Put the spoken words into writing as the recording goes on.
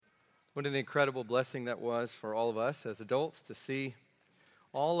What an incredible blessing that was for all of us as adults to see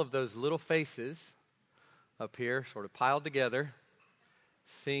all of those little faces up here sort of piled together,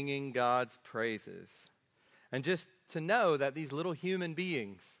 singing God's praises. And just to know that these little human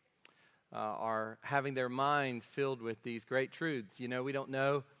beings are having their minds filled with these great truths. You know, we don't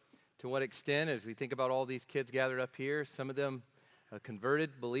know to what extent as we think about all these kids gathered up here, some of them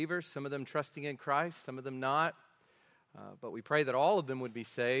converted believers, some of them trusting in Christ, some of them not. But we pray that all of them would be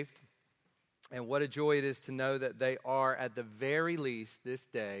saved. And what a joy it is to know that they are, at the very least this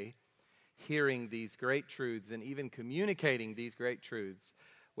day, hearing these great truths and even communicating these great truths,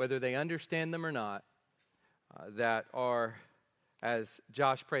 whether they understand them or not, that are, as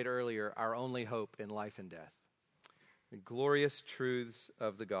Josh prayed earlier, our only hope in life and death. The glorious truths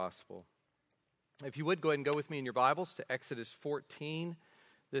of the gospel. If you would, go ahead and go with me in your Bibles to Exodus 14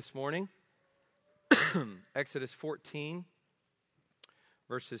 this morning. Exodus 14.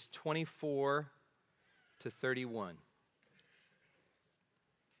 Verses 24 to 31.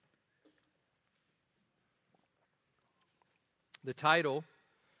 The title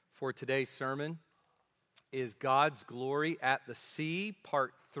for today's sermon is God's Glory at the Sea,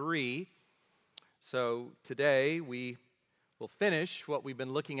 Part 3. So today we will finish what we've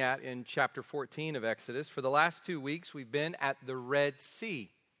been looking at in chapter 14 of Exodus. For the last 2 weeks, we've been at the Red Sea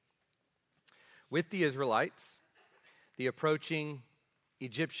with the Israelites, the approaching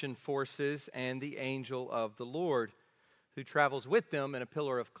Egyptian forces, and the angel of the Lord, who travels with them in a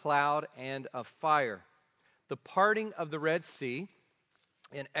pillar of cloud and of fire. The parting of the Red Sea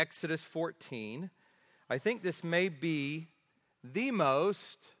in Exodus 14, I think this may be the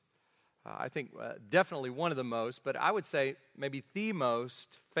most, definitely one of the most, but I would say maybe the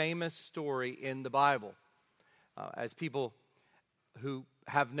most famous story in the Bible. As people who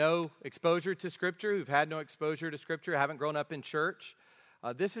have no exposure to Scripture, who've had no exposure to Scripture, haven't grown up in church,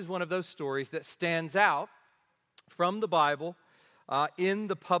 this is one of those stories that stands out from the Bible in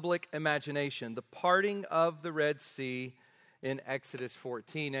the public imagination, the parting of the Red Sea in Exodus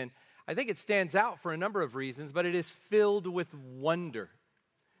 14. And I think it stands out for a number of reasons, but it is filled with wonder.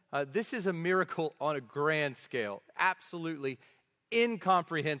 This is a miracle on a grand scale, absolutely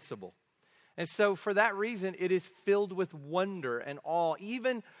incomprehensible. And so for that reason, it is filled with wonder and awe.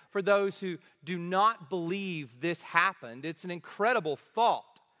 Even for those who do not believe this happened, it's an incredible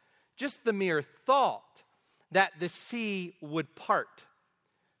thought. Just the mere thought that the sea would part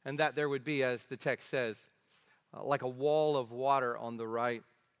and that there would be, as the text says, like a wall of water on the right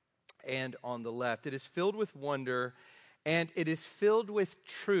and on the left. It is filled with wonder, and it is filled with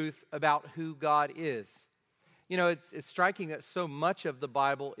truth about who God is. You know, it's striking that so much of the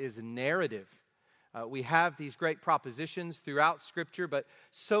Bible is narrative. We have these great propositions throughout Scripture, but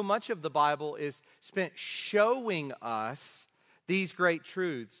so much of the Bible is spent showing us these great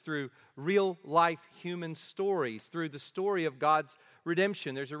truths through real-life human stories, through the story of God's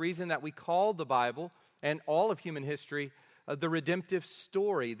redemption. There's a reason that we call the Bible and all of human history the redemptive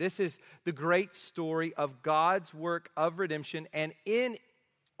story. This is the great story of God's work of redemption, and in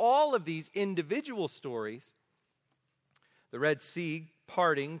all of these individual stories, the Red Sea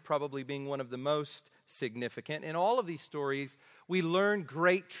parting probably being one of the most significant. In all of these stories, we learn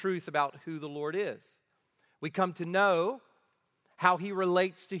great truth about who the Lord is. We come to know how He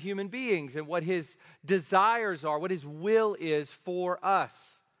relates to human beings and what His desires are, what His will is for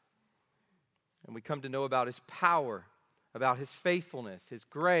us. And we come to know about His power, about His faithfulness, His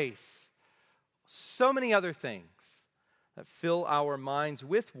grace, so many other things that fill our minds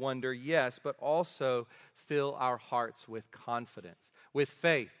with wonder, yes, but also fill our hearts with confidence, with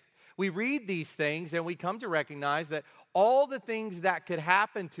faith. We read these things and we come to recognize that all the things that could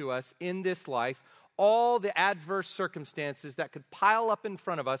happen to us in this life, all the adverse circumstances that could pile up in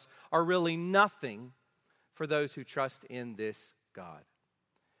front of us are really nothing for those who trust in this God.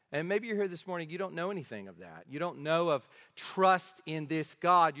 And maybe you're here this morning, you don't know anything of that. You don't know of trust in this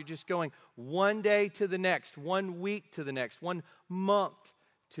God. You're just going one day to the next, 1 week to the next, 1 month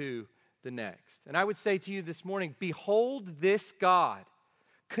to the next. And I would say to you this morning, behold this God.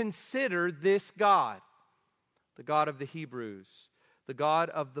 Consider this God, the God of the Hebrews, the God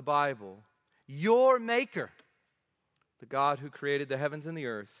of the Bible, your Maker, the God who created the heavens and the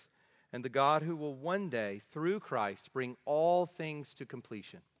earth, and the God who will one day, through Christ, bring all things to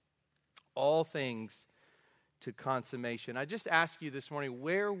completion, all things to consummation. I just ask you this morning,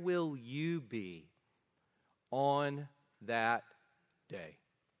 where will you be on that day?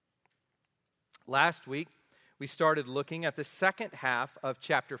 Last week, we started looking at the second half of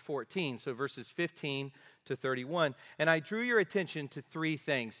chapter 14, so verses 15 to 31. And I drew your attention to 3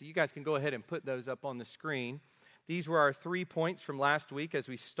 things. So you guys can go ahead and put those up on the screen. These were our 3 points from last week as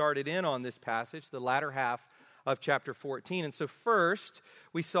we started in on this passage, the latter half of chapter 14. And so first,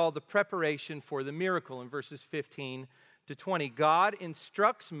 we saw the preparation for the miracle in verses 15 to 20. God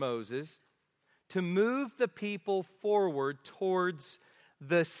instructs Moses to move the people forward towards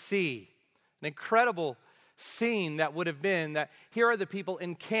the sea. An incredible scene that would have been that here are the people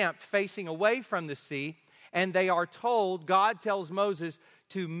encamped facing away from the sea, and they are told, God tells Moses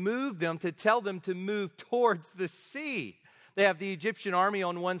to move them, to tell them to move towards the sea. They have the Egyptian army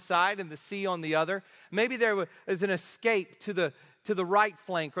on one side and the sea on the other. Maybe there was an escape to the right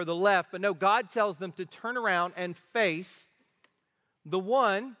flank or the left, but no, God tells them to turn around and face the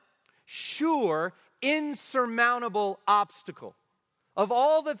one sure, insurmountable obstacle. Of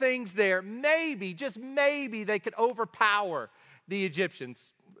all the things there, maybe, just maybe, they could overpower the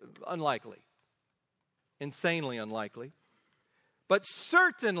Egyptians. Unlikely. Insanely unlikely. But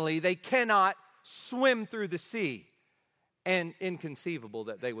certainly they cannot swim through the sea. And inconceivable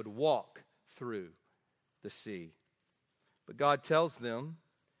that they would walk through the sea. But God tells them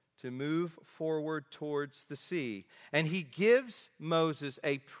to move forward towards the sea. And he gives Moses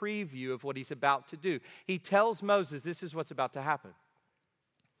a preview of what he's about to do. He tells Moses, this is what's about to happen.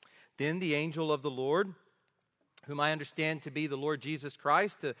 Then the angel of the Lord, whom I understand to be the Lord Jesus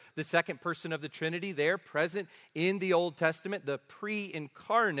Christ, the second person of the Trinity there, present in the Old Testament, the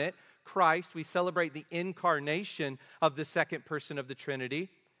pre-incarnate Christ. We celebrate the incarnation of the second person of the Trinity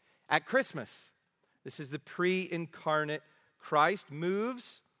at Christmas. This is the pre-incarnate Christ,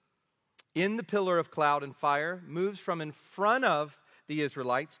 moves in the pillar of cloud and fire, moves from in front of the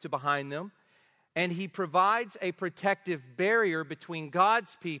Israelites to behind them, and he provides a protective barrier between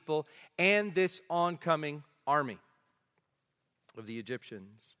God's people and this oncoming army of the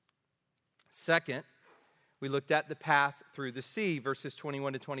Egyptians. Second, we looked at the path through the sea, verses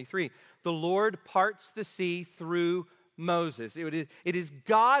 21 to 23. The Lord parts the sea through Moses. It is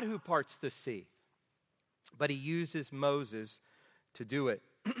God who parts the sea, but he uses Moses to do it.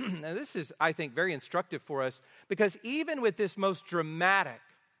 Now this is, I think, very instructive for us, because even with this most dramatic,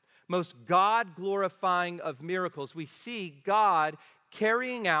 most God-glorifying of miracles, we see God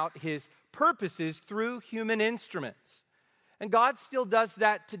carrying out his purposes through human instruments. And God still does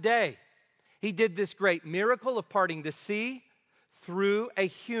that today. He did this great miracle of parting the sea through a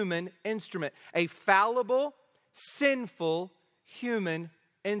human instrument, a fallible, sinful human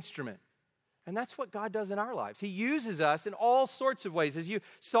instrument. And that's what God does in our lives. He uses us in all sorts of ways. As you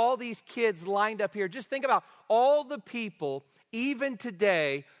saw these kids lined up here, just think about all the people, even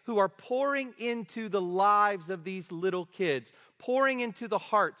today, who are pouring into the lives of these little kids, pouring into the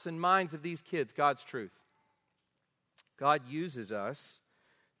hearts and minds of these kids God's truth. God uses us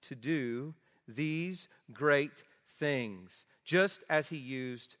to do these great things, just as he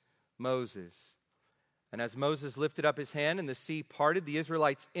used Moses. And as Moses lifted up his hand and the sea parted, the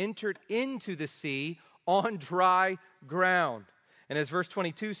Israelites entered into the sea on dry ground. And as verse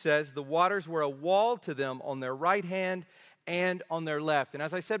 22 says, the waters were a wall to them on their right hand and on their left. And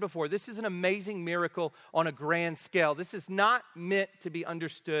as I said before, this is an amazing miracle on a grand scale. This is not meant to be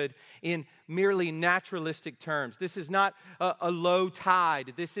understood in merely naturalistic terms. This is not a low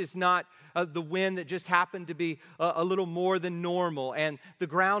tide. This is not the wind that just happened to be a little more than normal, and the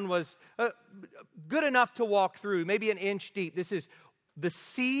ground was good enough to walk through, maybe an inch deep. This is the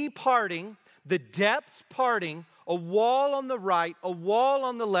sea parting, the depths parting, a wall on the right, a wall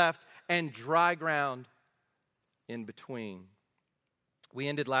on the left, and dry ground in between. We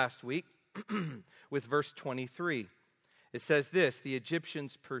ended last week with verse 23. It says this: the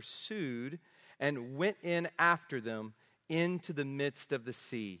Egyptians pursued and went in after them into the midst of the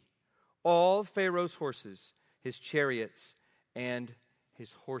sea. All Pharaoh's horses, his chariots, and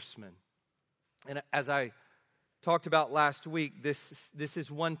his horsemen. And as I talked about last week, this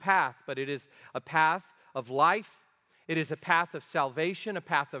is one path, but it is a path of life. It is a path of salvation, a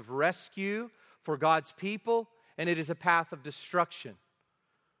path of rescue for God's people, and it is a path of destruction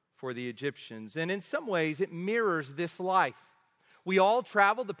for the Egyptians. And in some ways, it mirrors this life. We all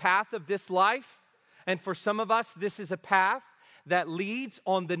travel the path of this life, and for some of us, this is a path that leads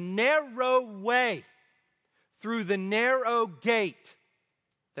on the narrow way through the narrow gate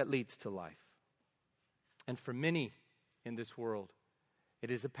that leads to life. And for many in this world, it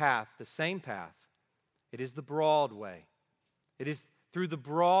is a path, the same path. It is the broad way. It is through the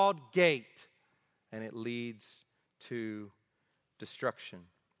broad gate, and it leads to destruction.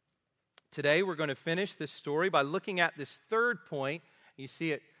 Today, we're going to finish this story by looking at this third point. You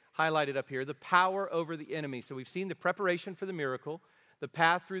see it highlighted up here, the power over the enemy. So we've seen the preparation for the miracle, the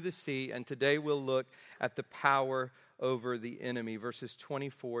path through the sea, and today we'll look at the power over the enemy. Verses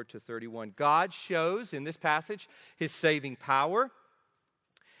 24 to 31. God shows in this passage his saving power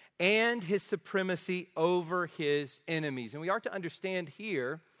and his supremacy over his enemies. And we are to understand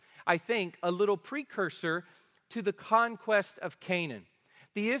here, I think, a little precursor to the conquest of Canaan.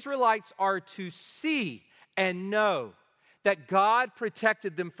 The Israelites are to see and know that God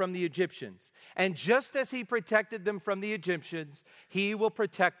protected them from the Egyptians. And just as he protected them from the Egyptians, he will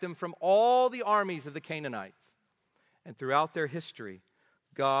protect them from all the armies of the Canaanites. And throughout their history,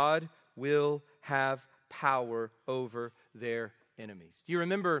 God will have power over their enemies. Do you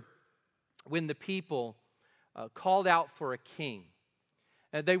remember when the people called out for a king?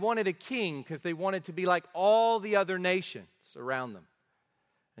 They wanted a king because they wanted to be like all the other nations around them.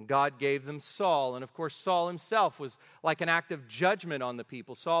 And God gave them Saul. And of course, Saul himself was like an act of judgment on the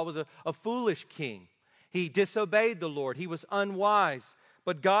people. Saul was a foolish king. He disobeyed the Lord. He was unwise.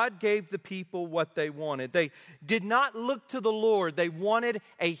 But God gave the people what they wanted. They did not look to the Lord. They wanted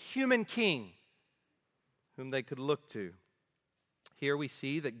a human king whom they could look to. Here we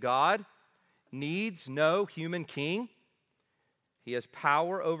see that God needs no human king. He has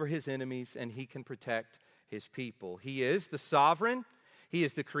power over his enemies, and he can protect his people. He is the sovereign. He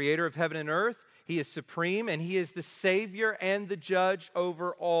is the creator of heaven and earth. He is supreme, and he is the Savior and the judge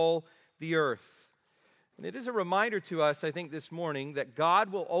over all the earth. And it is a reminder to us, I think, this morning that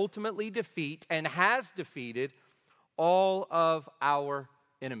God will ultimately defeat and has defeated all of our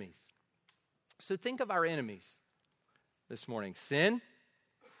enemies. So think of our enemies this morning: sin,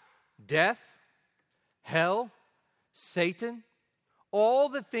 death, hell, Satan, all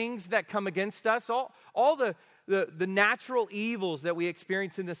the things that come against us, all the natural evils that we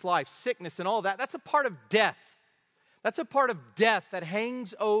experience in this life, sickness and all that, that's a part of death. That's a part of death that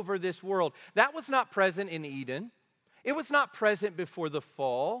hangs over this world. That was not present in Eden. It was not present before the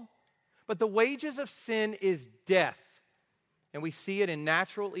fall. But the wages of sin is death. And we see it in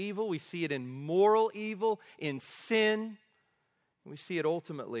natural evil. We see it in moral evil, in sin. And we see it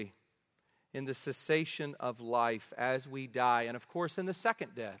ultimately in the cessation of life as we die. And of course, in the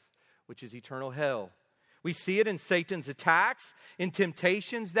second death, which is eternal hell. We see it in Satan's attacks, in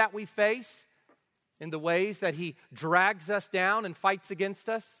temptations that we face, in the ways that he drags us down and fights against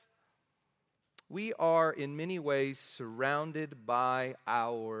us. We are in many ways surrounded by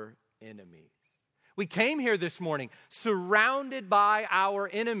our enemies. We came here this morning surrounded by our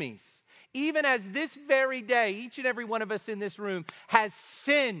enemies. Even as this very day, each and every one of us in this room has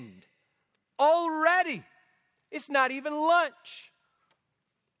sinned already. It's not even lunch.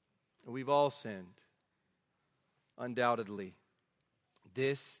 We've all sinned, undoubtedly,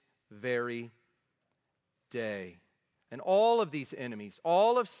 this very day. And all of these enemies,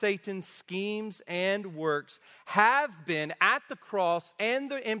 all of Satan's schemes and works have been at the cross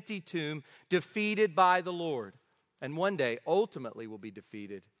and the empty tomb defeated by the Lord. And one day, ultimately, will be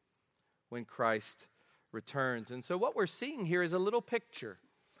defeated when Christ returns. And so what we're seeing here is a little picture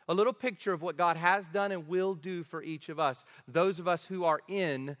of what God has done and will do for each of us, those of us who are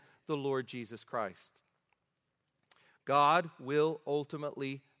in the Lord Jesus Christ. God will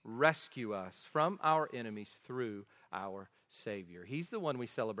ultimately rescue us from our enemies through our Savior. He's the one we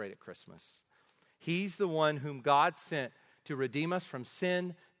celebrate at Christmas. He's the one whom God sent to redeem us from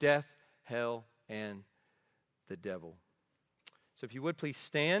sin, death, hell, and the devil. So if you would please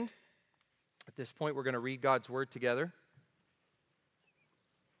stand. At this point, we're going to read God's Word together.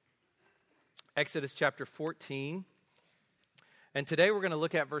 Exodus chapter 14. And today we're going to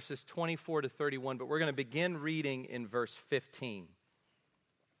look at verses 24 to 31, but we're going to begin reading in verse 15.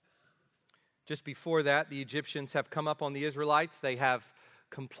 Just before that, the Egyptians have come up on the Israelites. They have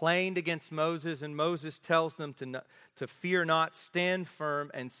complained against Moses, and Moses tells them to fear not, stand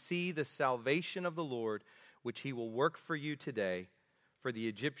firm, and see the salvation of the Lord, which he will work for you today. For the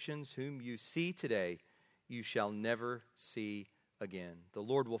Egyptians whom you see today, you shall never see again. The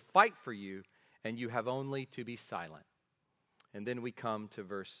Lord will fight for you, and you have only to be silent. And then we come to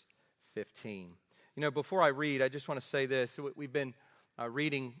verse 15. You know, before I read, I just want to say this. We've been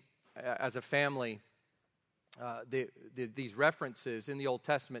reading as a family these references in the Old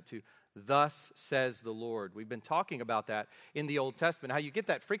Testament to "thus says the Lord." We've been talking about that in the Old Testament, how you get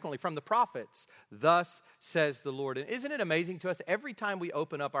that frequently from the prophets. "Thus says the Lord." And isn't it amazing to us, every time we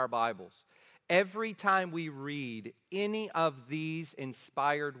open up our Bibles, every time we read any of these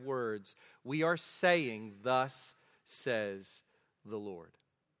inspired words, we are saying, "Thus says the Lord."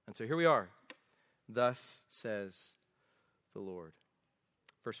 And so here we are. "Thus says the Lord."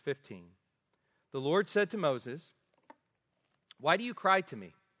 Verse 15. The Lord said to Moses, "Why do you cry to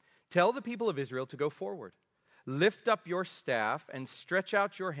me? Tell the people of Israel to go forward. Lift up your staff and stretch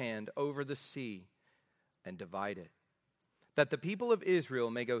out your hand over the sea and divide it, that the people of Israel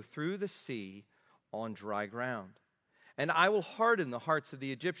may go through the sea on dry ground. And I will harden the hearts of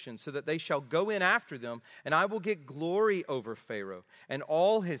the Egyptians, so that they shall go in after them, and I will get glory over Pharaoh and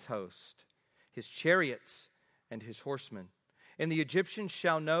all his host, his chariots and his horsemen. And the Egyptians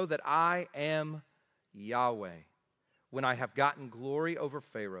shall know that I am Yahweh, when I have gotten glory over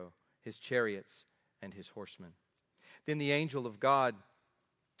Pharaoh, his chariots, and his horsemen." Then the angel of God,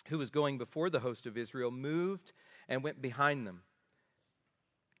 who was going before the host of Israel, moved and went behind them.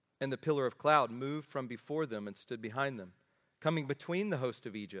 And the pillar of cloud moved from before them and stood behind them, coming between the host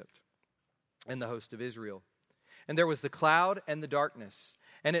of Egypt and the host of Israel. And there was the cloud and the darkness,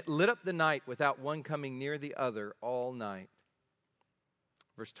 and it lit up the night without one coming near the other all night.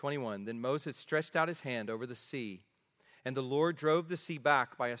 Verse 21, "Then Moses stretched out his hand over the sea, and the Lord drove the sea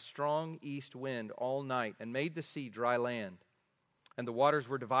back by a strong east wind all night, and made the sea dry land. And the waters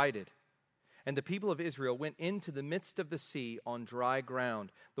were divided. And the people of Israel went into the midst of the sea on dry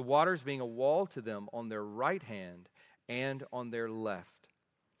ground, the waters being a wall to them on their right hand and on their left.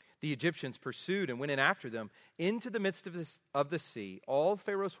 The Egyptians pursued and went in after them into the midst of the sea, all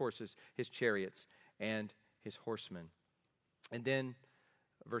Pharaoh's horses, his chariots, and his horsemen." And then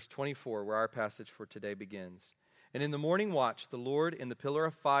verse 24, where our passage for today begins. "And in the morning watch, the Lord in the pillar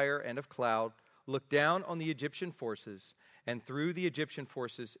of fire and of cloud looked down on the Egyptian forces and threw the Egyptian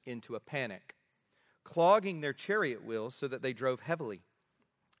forces into a panic, clogging their chariot wheels so that they drove heavily.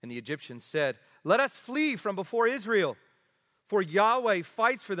 And the Egyptians said, 'Let us flee from before Israel, for Yahweh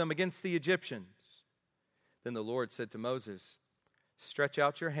fights for them against the Egyptians.' Then the Lord said to Moses, 'Stretch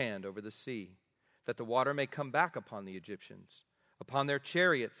out your hand over the sea, that the water may come back upon the Egyptians, upon their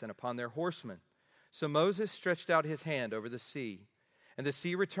chariots and upon their horsemen.' So Moses stretched out his hand over the sea, and the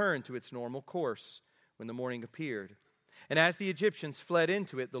sea returned to its normal course when the morning appeared. And as the Egyptians fled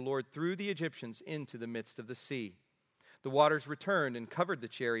into it, the Lord threw the Egyptians into the midst of the sea. The waters returned and covered the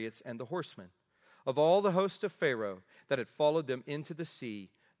chariots and the horsemen. Of all the host of Pharaoh that had followed them into the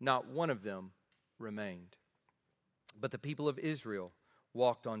sea, not one of them remained. But the people of Israel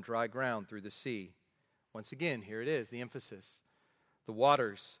walked on dry ground through the sea." Once again, here it is, the emphasis. "The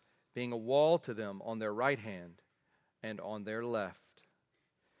waters being a wall to them on their right hand and on their left.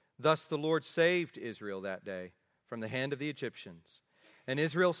 Thus the Lord saved Israel that day from the hand of the Egyptians. And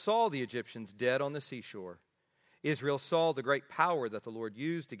Israel saw the Egyptians dead on the seashore. Israel saw the great power that the Lord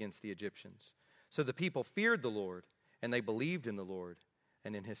used against the Egyptians. So the people feared the Lord, and they believed in the Lord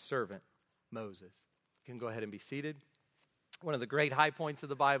and in his servant Moses." You can go ahead and be seated. One of the great high points of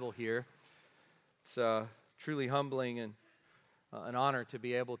the Bible here. It's truly humbling and an honor to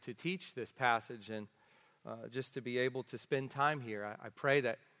be able to teach this passage and just to be able to spend time here. I pray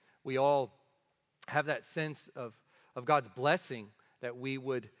that we all have that sense of God's blessing, that we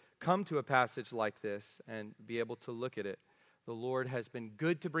would come to a passage like this and be able to look at it. The Lord has been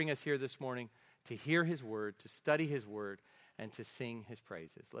good to bring us here this morning to hear his word, to study his word, and to sing his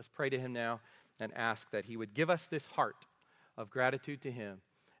praises. Let's pray to him now and ask that he would give us this heart of gratitude to him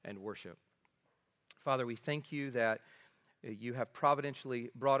and worship. Father, we thank you that you have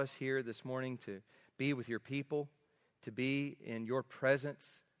providentially brought us here this morning to be with your people, to be in your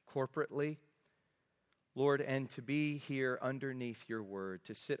presence corporately, Lord, and to be here underneath your word,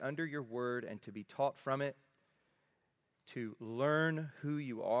 to sit under your word and to be taught from it, to learn who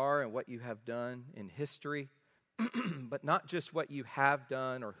you are and what you have done in history, but not just what you have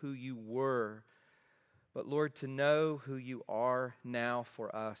done or who you were, but Lord, to know who you are now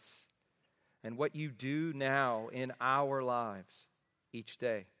for us and what you do now in our lives each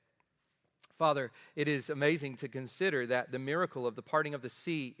day. Father, it is amazing to consider that the miracle of the parting of the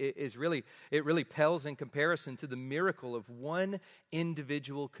sea really pales in comparison to the miracle of one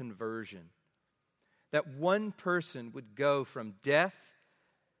individual conversion. That one person would go from death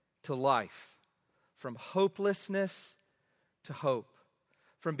to life, from hopelessness to hope,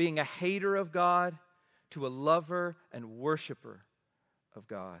 from being a hater of God to a lover and worshiper of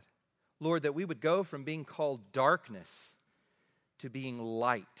God. Lord, that we would go from being called darkness to being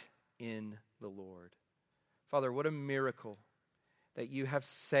light in the Lord. Father, what a miracle that you have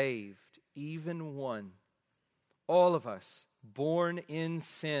saved even one. All of us born in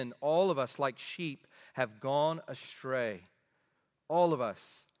sin, all of us like sheep have gone astray. All of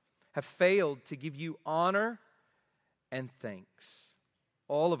us have failed to give you honor and thanks.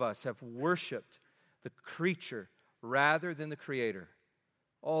 All of us have worshiped the creature rather than the Creator.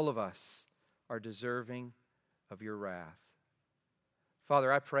 All of us are deserving of your wrath.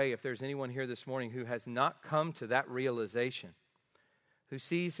 Father, I pray if there's anyone here this morning who has not come to that realization, who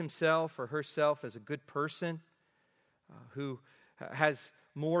sees himself or herself as a good person, who has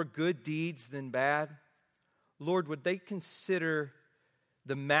more good deeds than bad, Lord, would they consider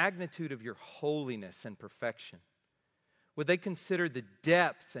the magnitude of your holiness and perfection? Would they consider the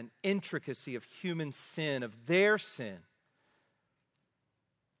depth and intricacy of human sin, of their sin?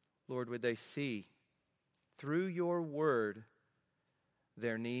 Lord, would they see through your word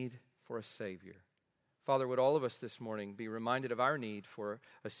their need for a Savior? Father, would all of us this morning be reminded of our need for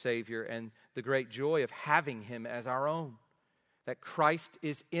a Savior and the great joy of having Him as our own, that Christ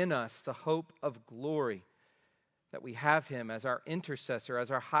is in us, the hope of glory, that we have Him as our intercessor,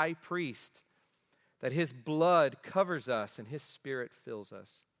 as our high priest, that His blood covers us and His Spirit fills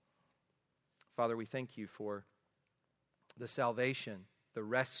us. Father, we thank you for the salvation, the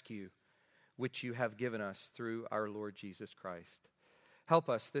rescue, which you have given us through our Lord Jesus Christ. Help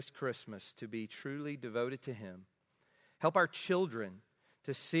us this Christmas to be truly devoted to Him. Help our children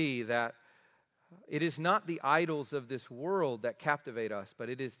to see that it is not the idols of this world that captivate us, but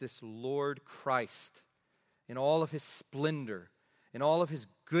it is this Lord Christ in all of His splendor, in all of His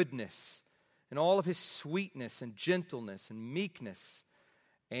goodness, in all of His sweetness and gentleness and meekness,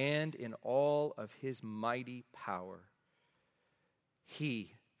 and in all of His mighty power.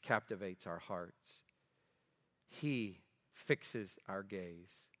 He captivates our hearts. He fixes our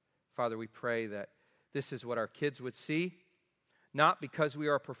gaze. Father, we pray that this is what our kids would see, not because we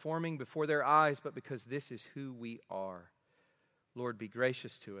are performing before their eyes, but because this is who we are. Lord, be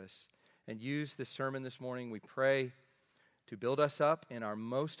gracious to us and use this sermon this morning, we pray, to build us up in our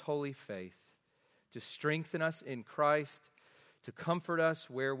most holy faith, to strengthen us in Christ, to comfort us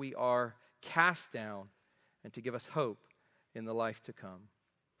where we are cast down, and to give us hope in the life to come.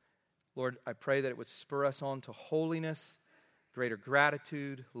 Lord, I pray that it would spur us on to holiness, greater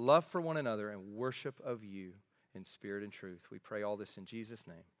gratitude, love for one another, and worship of you in spirit and truth. We pray all this in Jesus'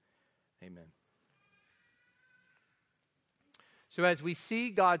 name. Amen. So as we see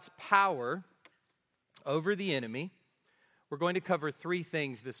God's power over the enemy, we're going to cover three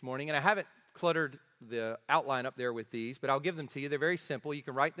things this morning. And I haven't cluttered the outline up there with these, but I'll give them to you. They're very simple. You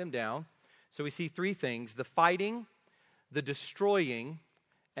can write them down. So we see three things: the fighting, the destroying,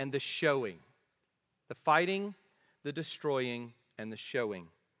 and the showing. The fighting, the destroying, and the showing.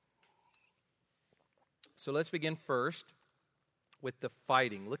 So let's begin first with the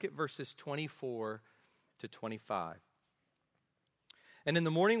fighting. Look at verses 24 to 25. And in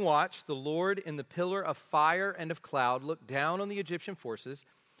the morning watch, the Lord in the pillar of fire and of cloud looked down on the Egyptian forces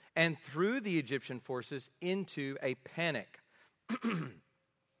and threw the Egyptian forces into a panic,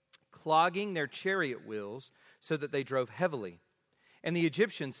 clogging their chariot wheels so that they drove heavily. And the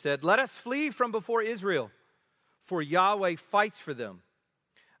Egyptians said, "Let us flee from before Israel, for Yahweh fights for them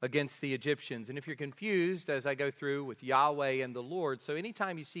against the Egyptians." And if you're confused as I go through with Yahweh and the Lord, so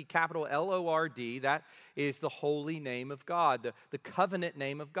anytime you see capital L-O-R-D, that is the holy name of God, the covenant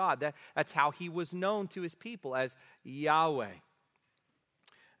name of God. That's how He was known to His people, as Yahweh.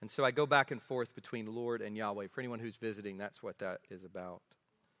 And so I go back and forth between Lord and Yahweh. For anyone who's visiting, that's what that is about.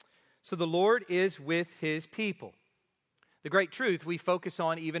 So the Lord is with His people. The great truth we focus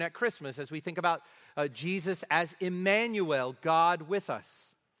on even at Christmas as we think about Jesus as Emmanuel, God with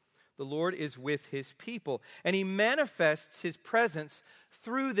us. The Lord is with His people, and He manifests His presence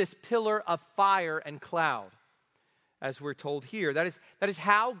through this pillar of fire and cloud, as we're told here. That is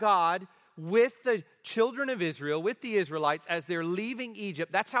how God, with the children of Israel, with the Israelites, as they're leaving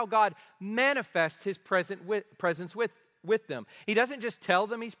Egypt, that's how God manifests His presence with them. He doesn't just tell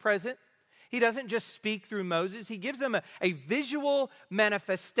them He's present. He doesn't just speak through Moses. He gives them a visual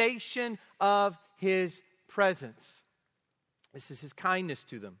manifestation of His presence. This is His kindness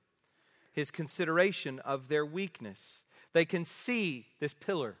to them, His consideration of their weakness. They can see this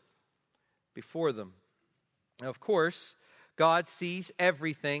pillar before them. Now, of course, God sees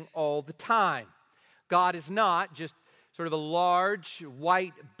everything all the time. God is not just sort of a large,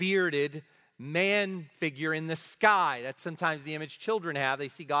 white, bearded man figure in the sky. That's sometimes the image children have. They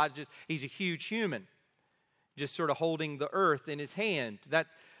see God He's a huge human, just sort of holding the earth in His hand. That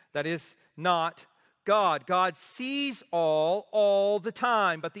is not God. God sees all the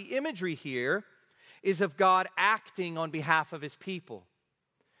time. But the imagery here is of God acting on behalf of His people.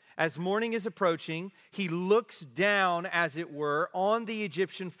 As morning is approaching, He looks down, as it were, on the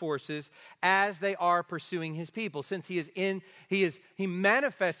Egyptian forces as they are pursuing His people. Since He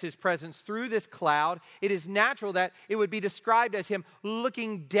manifests His presence through this cloud, it is natural that it would be described as Him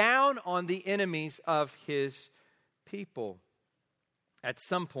looking down on the enemies of His people. At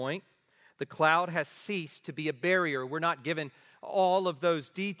some point, the cloud has ceased to be a barrier. We're not given all of those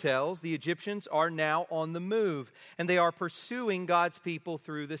details. The Egyptians are now on the move, and they are pursuing God's people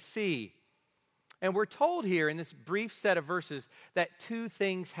through the sea. And we're told here in this brief set of verses that two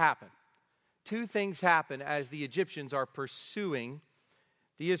things happen. two things happen as the Egyptians are pursuing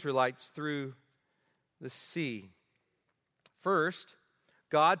the Israelites through the sea. First,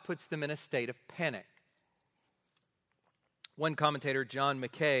 God puts them in a state of panic. One commentator, John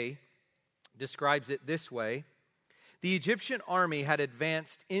Mackay, describes it this way: the Egyptian army had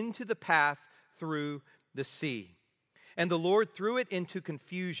advanced into the path through the sea, and the Lord threw it into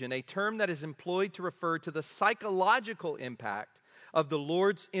confusion, a term that is employed to refer to the psychological impact of the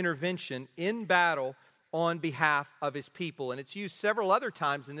Lord's intervention in battle on behalf of his people. And it's used several other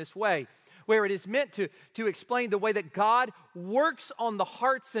times in this way, where it is meant to explain the way that God works on the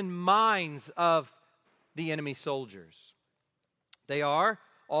hearts and minds of the enemy soldiers. They are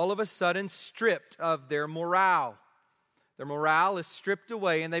all of a sudden stripped of their morale. Their morale is stripped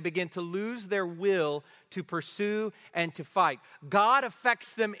away, and they begin to lose their will to pursue and to fight. God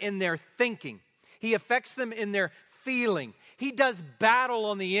affects them in their thinking. He affects them in their feeling. He does battle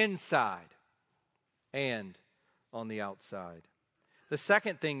on the inside and on the outside. The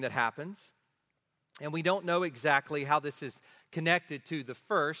second thing that happens, and we don't know exactly how this is connected to the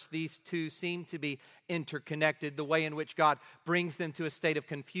first, these two seem to be interconnected, the way in which God brings them to a state of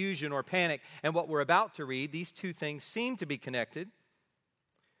confusion or panic. And what we're about to read, these two things seem to be connected.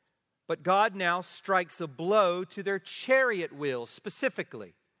 But God now strikes a blow to their chariot wheels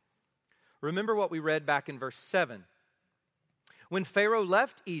specifically. Remember what we read back in verse 7. When Pharaoh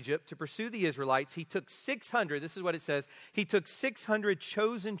left Egypt to pursue the Israelites, he took 600, this is what it says, he took 600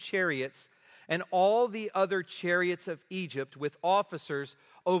 chosen chariots and all the other chariots of Egypt with officers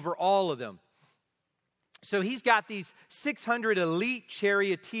over all of them. So he's got these 600 elite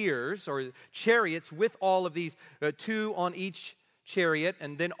charioteers or chariots with all of these, two on each chariot,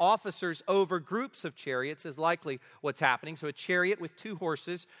 and then officers over groups of chariots is likely what's happening. So a chariot with 2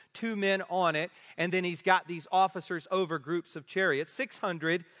 horses, 2 men on it, and then he's got these officers over groups of chariots.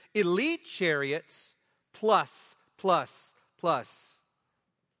 600 elite chariots plus.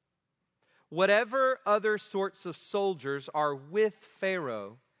 Whatever other sorts of soldiers are with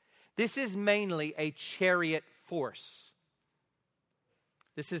Pharaoh, this is mainly a chariot force.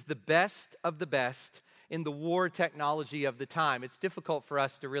 This is the best of the best in the war technology of the time. It's difficult for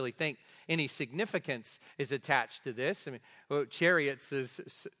us to really think any significance is attached to this. I mean, chariots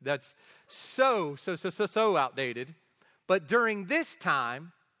that's so outdated. But during this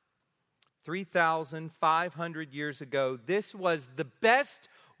time, 3,500 years ago, this was the best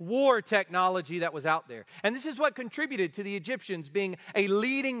war technology that was out there. And this is what contributed to the Egyptians being a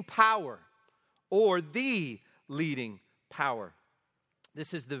leading power, or the leading power.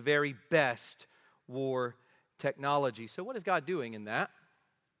 This is the very best war technology. So what is God doing in that?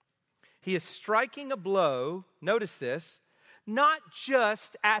 He is striking a blow, notice this, not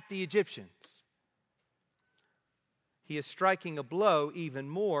just at the Egyptians. He is striking a blow even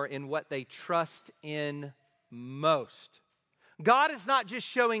more in what they trust in most. God is not just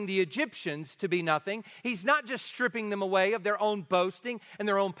showing the Egyptians to be nothing. He's not just stripping them away of their own boasting and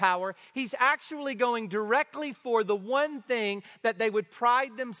their own power. He's actually going directly for the one thing that they would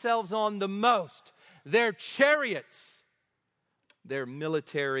pride themselves on the most: their chariots, their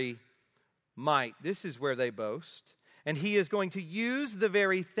military might. This is where they boast. And he is going to use the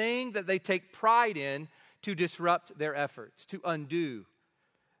very thing that they take pride in to disrupt their efforts, to undo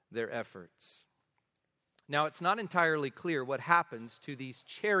their efforts. Now, it's not entirely clear what happens to these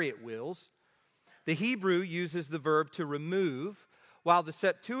chariot wheels. The Hebrew uses the verb to remove, while the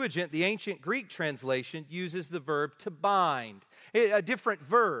Septuagint, the ancient Greek translation, uses the verb to bind. A different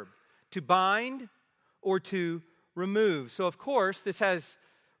verb, to bind or to remove. So, of course, this has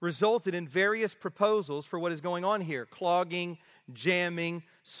resulted in various proposals for what is going on here: clogging, jamming,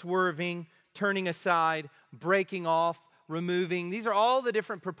 swerving, turning aside, breaking off, removing. These are all the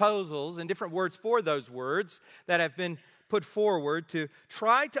different proposals and different words for those words that have been put forward to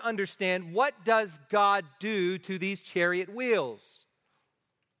try to understand, what does God do to these chariot wheels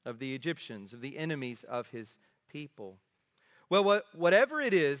of the Egyptians, of the enemies of his people? Well, whatever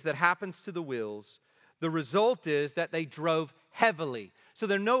it is that happens to the wheels, the result is that they drove heavily. So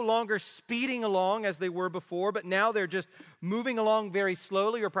they're no longer speeding along as they were before, but now they're just moving along very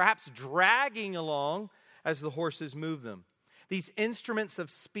slowly, or perhaps dragging along as the horses move them. These instruments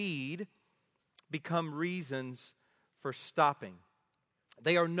of speed become reasons for stopping.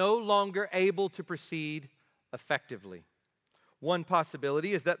 They are no longer able to proceed effectively. One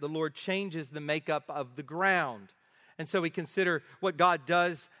possibility is that the Lord changes the makeup of the ground. And so we consider what God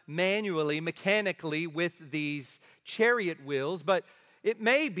does manually, mechanically with these chariot wheels, but it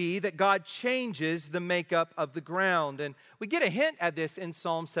may be that God changes the makeup of the ground. And we get a hint at this in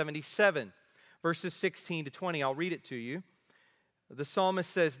Psalm 77. Verses 16 to 20, I'll read it to you. the psalmist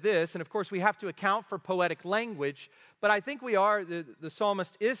says this, and of course we have to account for poetic language, but I think the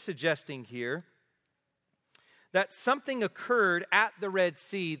psalmist is suggesting here that something occurred at the Red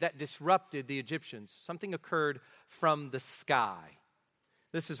Sea that disrupted the Egyptians. Something occurred from the sky.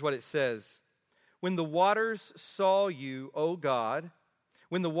 This is what it says. When the waters saw you, O God,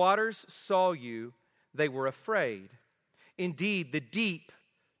 when the waters saw you, they were afraid. Indeed, the deep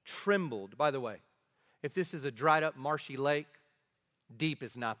trembled. By the way, if this is a dried up, marshy lake, deep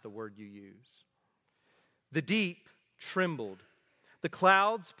is not the word you use. The deep trembled. The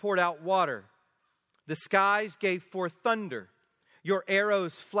clouds poured out water. The skies gave forth thunder. Your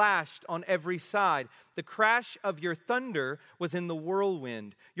arrows flashed on every side. The crash of your thunder was in the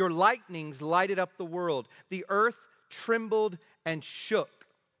whirlwind. Your lightnings lighted up the world. The earth trembled and shook.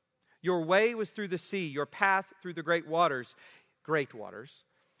 Your way was through the sea, your path through the great waters.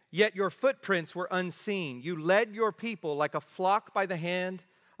 Yet your footprints were unseen. You led your people like a flock by the hand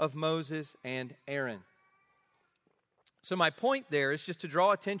of Moses and Aaron. So my point there is just to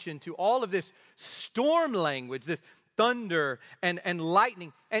draw attention to all of this storm language, this thunder and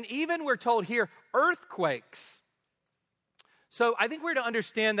lightning. And even we're told here, earthquakes. So I think we're to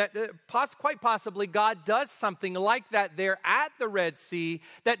understand that quite possibly God does something like that there at the Red Sea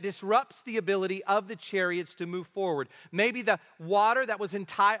that disrupts the ability of the chariots to move forward. Maybe the water that was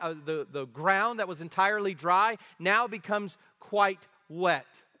the ground that was entirely dry now becomes quite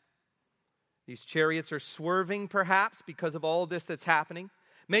wet. These chariots are swerving perhaps because of all of this that's happening.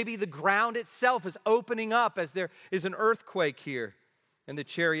 Maybe the ground itself is opening up as there is an earthquake here and the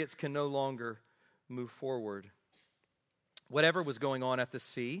chariots can no longer move forward. Whatever was going on at the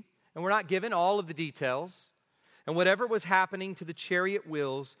sea, and we're not given all of the details, and whatever was happening to the chariot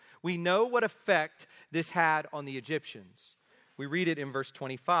wheels, we know what effect this had on the Egyptians. We read it in verse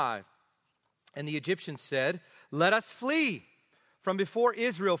 25. And the Egyptians said, "Let us flee from before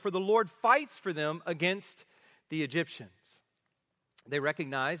Israel, for the Lord fights for them against the Egyptians." They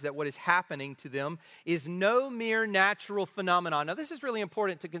recognize that what is happening to them is no mere natural phenomenon. Now, this is really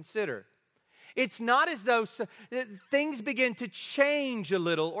important to consider. It's not as though things begin to change a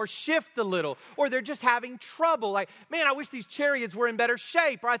little or shift a little, or they're just having trouble. Like, man, I wish these chariots were in better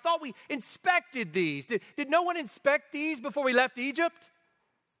shape, or I thought we inspected these. Did no one inspect these before we left Egypt?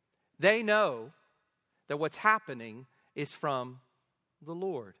 They know that what's happening is from the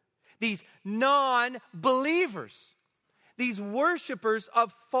Lord. These non-believers, these worshipers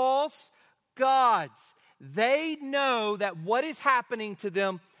of false gods, they know that what is happening to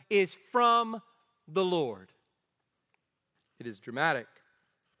them is from the Lord. It is dramatic.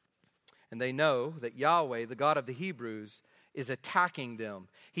 And they know that Yahweh, the God of the Hebrews, is attacking them.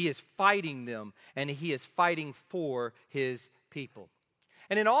 He is fighting them, and He is fighting for His people.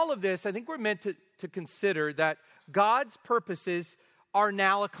 And in all of this, I think we're meant to consider that God's purposes are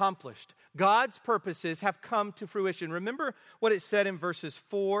now accomplished. God's purposes have come to fruition. Remember what it said in verses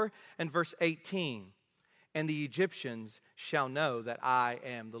 4 and verse 18. And the Egyptians shall know that I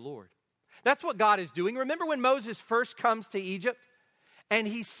am the Lord. That's what God is doing. Remember when Moses first comes to Egypt and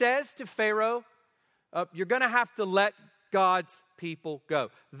he says to Pharaoh, you're going to have to let God's people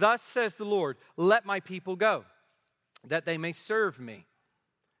go. Thus says the Lord, let my people go, that they may serve me.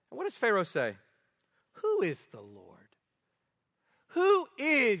 And what does Pharaoh say? Who is the Lord? Who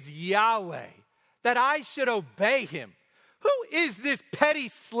is Yahweh that I should obey Him? Who is this petty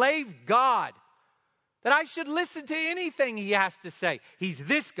slave God that I should listen to anything He has to say? He's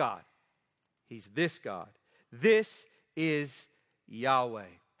this God. He's this God. This is Yahweh.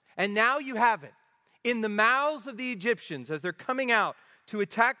 And now you have it. In the mouths of the Egyptians, as they're coming out to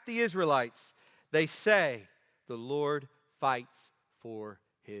attack the Israelites, they say, the Lord fights for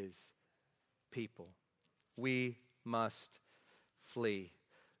His people. We must flee.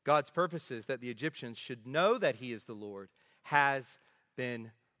 God's purpose is that the Egyptians should know that He is the Lord has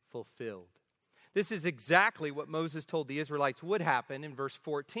been fulfilled. This is exactly what Moses told the Israelites would happen in verse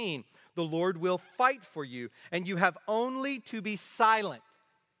 14. The Lord will fight for you, and you have only to be silent.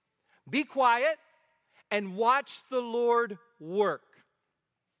 Be quiet and watch the Lord work.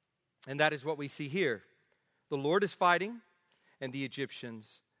 And that is what we see here. The Lord is fighting, and the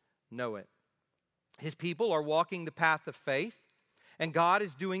Egyptians know it. His people are walking the path of faith, and God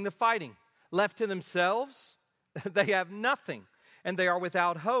is doing the fighting. Left to themselves, they have nothing, and they are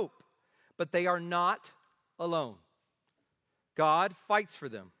without hope. But they are not alone. God fights for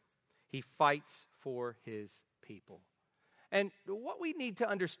them. He fights for His people. And what we need to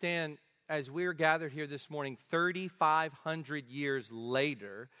understand as we're gathered here this morning, 3,500 years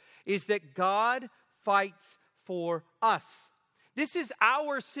later, is that God fights for us. This is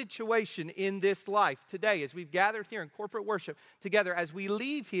our situation in this life today as we've gathered here in corporate worship together, as we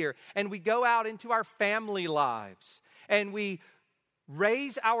leave here and we go out into our family lives and we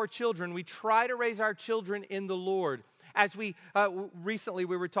raise our children. We try to raise our children in the Lord. As we, recently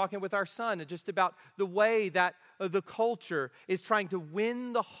we were talking with our son just about the way that the culture is trying to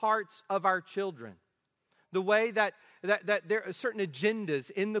win the hearts of our children. The way that there are certain agendas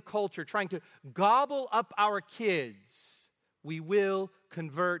in the culture trying to gobble up our kids. We will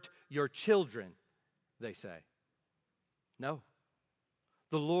convert your children, they say. No.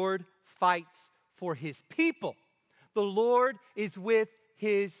 The Lord fights for his people. The Lord is with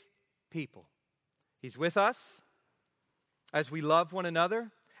his people. He's with us as we love one another,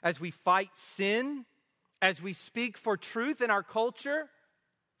 as we fight sin, as we speak for truth in our culture.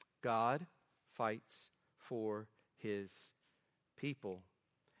 God fights for his people.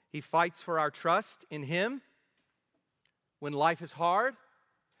 He fights for our trust in him. When life is hard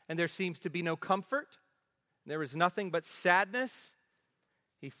and there seems to be no comfort, there is nothing but sadness,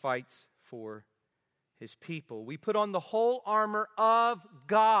 he fights for his people. We put on the whole armor of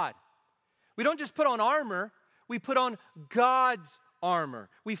God. We don't just put on armor, we put on God's armor.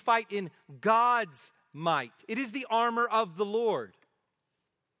 We fight in God's might. It is the armor of the Lord.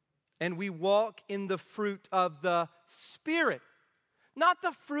 And we walk in the fruit of the Spirit. Not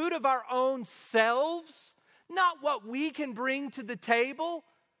the fruit of our own selves, not what we can bring to the table,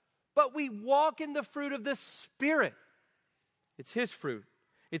 but we walk in the fruit of the Spirit. It's his fruit,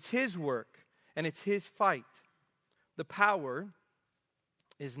 it's his work, and it's his fight. The power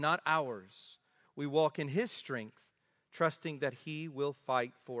is not ours. We walk in his strength, trusting that he will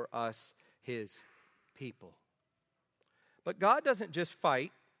fight for us, his people. But God doesn't just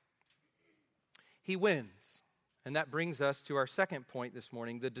fight, he wins. And that brings us to our second point this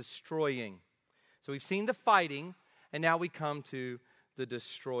morning, the destroying. So we've seen the fighting, and now we come to the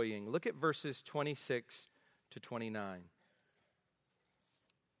destroying. Look at verses 26 to 29.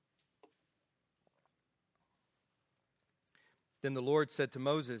 Then the Lord said to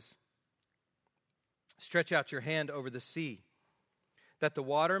Moses, "Stretch out your hand over the sea, that the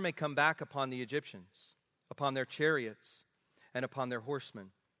water may come back upon the Egyptians, upon their chariots, and upon their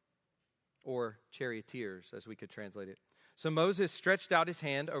horsemen," or charioteers, as we could translate it. So Moses stretched out his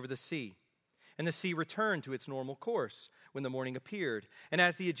hand over the sea, and the sea returned to its normal course when the morning appeared. And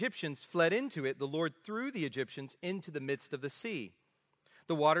as the Egyptians fled into it, the Lord threw the Egyptians into the midst of the sea.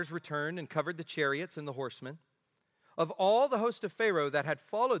 The waters returned and covered the chariots and the horsemen. Of all the host of Pharaoh that had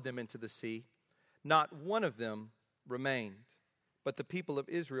followed them into the sea, not one of them remained. But the people of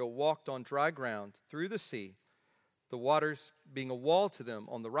Israel walked on dry ground through the sea, the waters being a wall to them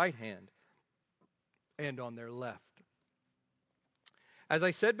on the right hand and on their left. As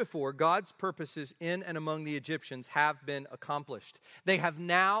I said before, God's purposes in and among the Egyptians have been accomplished. They have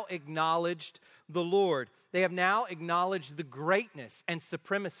now acknowledged the Lord. They have now acknowledged the greatness and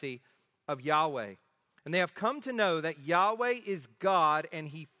supremacy of Yahweh. And they have come to know that Yahweh is God and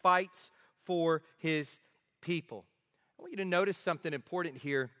he fights for his people. I want you to notice something important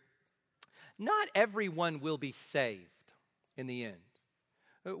here. Not everyone will be saved in the end.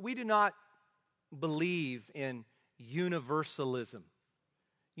 We do not believe in universalism.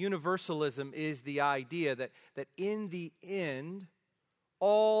 Universalism is the idea that in the end,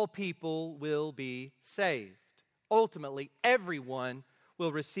 all people will be saved. Ultimately, everyone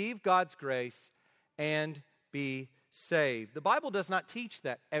will receive God's grace and be saved. The Bible does not teach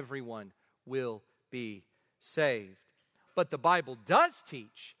that everyone will be saved. But the Bible does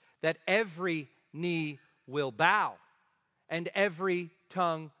teach that every knee will bow and every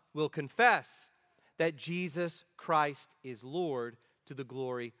tongue will confess that Jesus Christ is Lord, to the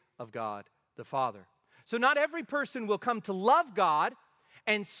glory of God the Father. So not every person will come to love God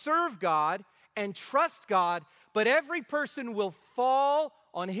and serve God and trust God, but every person will fall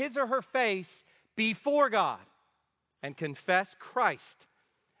on his or her face before God and confess Christ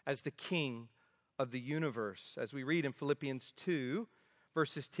as the King of the universe. As we read in Philippians 2,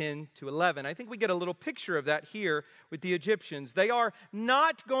 verses 10 to 11, I think we get a little picture of that here with the Egyptians. They are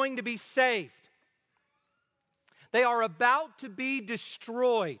not going to be saved. They are about to be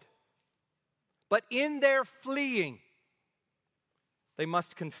destroyed. But in their fleeing, they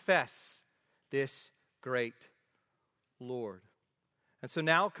must confess this great Lord. And so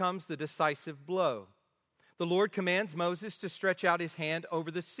now comes the decisive blow. The Lord commands Moses to stretch out his hand over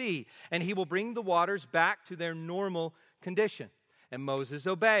the sea, and he will bring the waters back to their normal condition. And Moses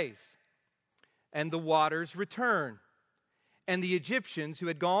obeys. And the waters return. And the Egyptians who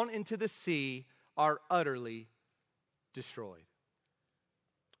had gone into the sea are utterly destroyed.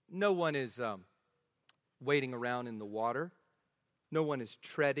 No one is waiting around in the water. No one is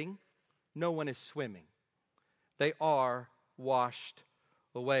treading. No one is swimming. They are washed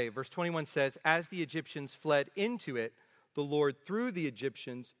away. Verse 21 says, as the Egyptians fled into it, the Lord threw the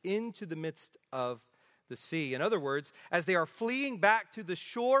Egyptians into the midst of the sea. In other words, as they are fleeing back to the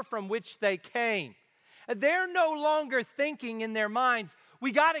shore from which they came, they're no longer thinking in their minds,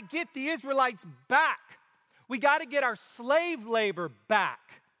 we got to get the Israelites back. We got to get our slave labor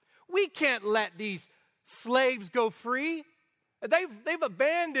back. We can't let these slaves go free. They've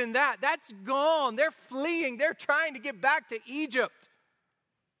abandoned that. That's gone. They're fleeing. They're trying to get back to Egypt.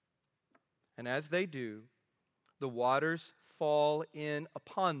 And as they do, the waters fall in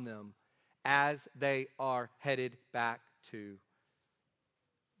upon them as they are headed back to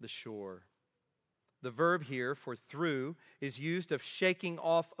the shore. The verb here for through is used of shaking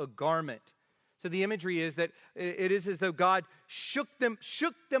off a garment. So the imagery is that it is as though God shook them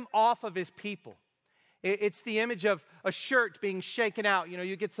off of his people. It's the image of a shirt being shaken out. You know,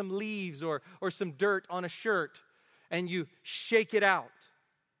 you get some leaves or some dirt on a shirt and you shake it out.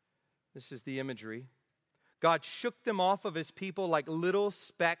 This is the imagery. God shook them off of his people like little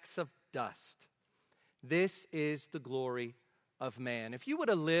specks of dust. This is the glory of man. If you would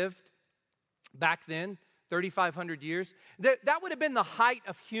have lived back then, 3,500 years, that would have been the height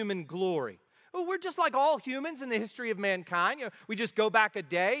of human glory. Well, we're just like all humans in the history of mankind. You know, we just go back a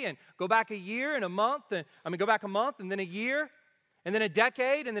day and go back a year and a month. Go back a month and then a year and then a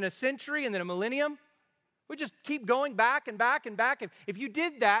decade and then a century and then a millennium. We just keep going back and back and back. If you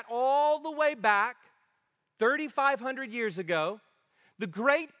did that all the way back 3,500 years ago, the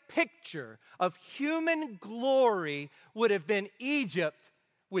great picture of human glory would have been Egypt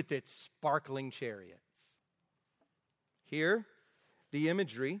with its sparkling chariots. Here, the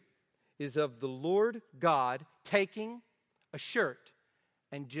imagery is of the Lord God taking a shirt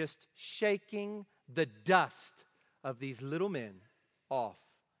and just shaking the dust of these little men off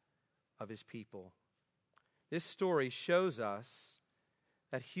of his people. This story shows us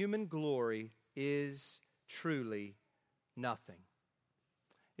that human glory is truly nothing.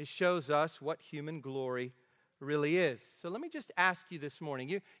 It shows us what human glory really is. So let me just ask you this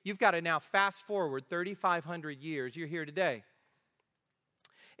morning. You've got to now fast forward 3,500 years. You're here today.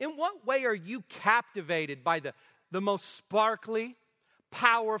 In what way are you captivated by the most sparkly,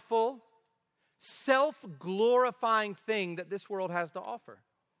 powerful, self-glorifying thing that this world has to offer?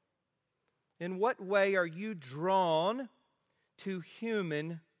 In what way are you drawn to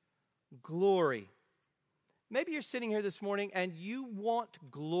human glory? Maybe you're sitting here this morning and you want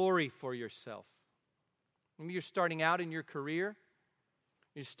glory for yourself. Maybe you're starting out in your career.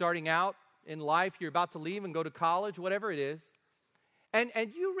 You're starting out in life. You're about to leave and go to college, whatever it is. And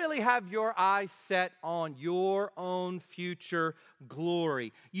you really have your eyes set on your own future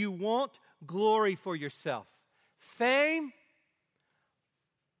glory. You want glory for yourself. Fame,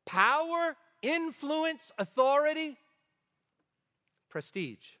 power, influence, authority,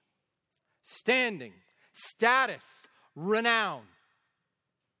 prestige, standing, status, renown,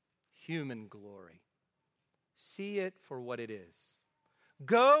 human glory. See it for what it is.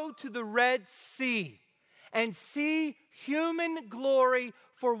 Go to the Red Sea and see human glory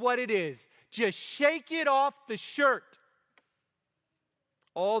for what it is. Just shake it off the shirt.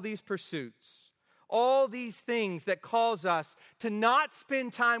 All these pursuits, all these things that cause us to not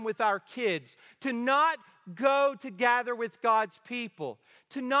spend time with our kids, to not go to gather with God's people,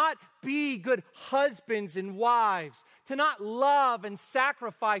 to not be good husbands and wives, to not love and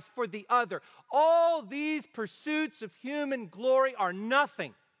sacrifice for the other. All these pursuits of human glory are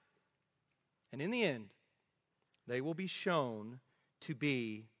nothing. And in the end, they will be shown to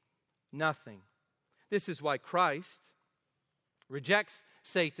be nothing. This is why Christ rejects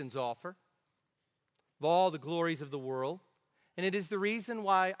Satan's offer of all the glories of the world. And it is the reason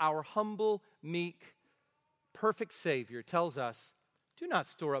why our humble, meek, perfect Savior tells us, do not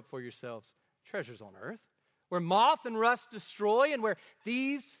store up for yourselves treasures on earth, where moth and rust destroy and where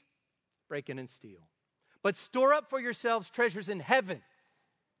thieves break in and steal. But store up for yourselves treasures in heaven,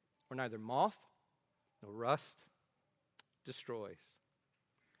 where neither moth nor rust destroys,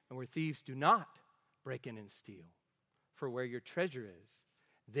 and where thieves do not break in and steal. For where your treasure is,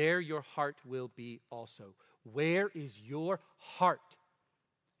 there your heart will be also. Where is your heart?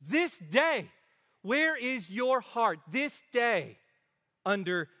 This day, where is your heart this day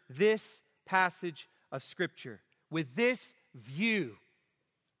under this passage of Scripture with this view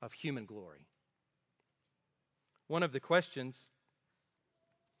of human glory? One of the questions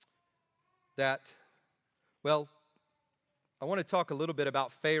that, I want to talk a little bit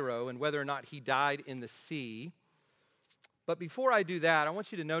about Pharaoh and whether or not he died in the sea. But before I do that, I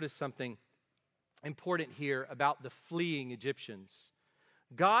want you to notice something important here about the fleeing Egyptians.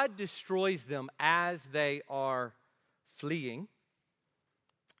 God destroys them as they are fleeing.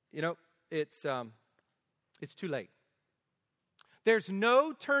 You know, it's too late. There's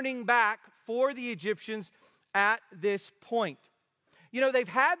no turning back for the Egyptians at this point. You know, they've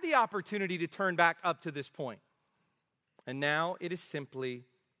had the opportunity to turn back up to this point, and now it is simply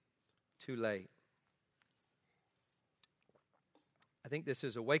too late. I think this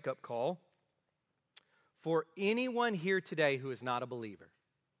is a wake-up call for anyone here today who is not a believer.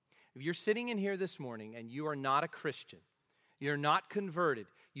 If you're sitting in here this morning and you are not a Christian, you're not converted,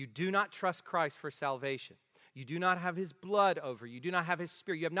 you do not trust Christ for salvation, you do not have His blood over you, do not have His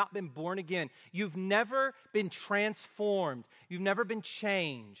Spirit, you have not been born again, you've never been transformed, you've never been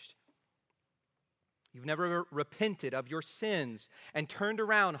changed, you've never repented of your sins and turned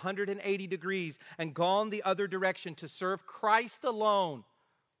around 180 degrees and gone the other direction to serve Christ alone.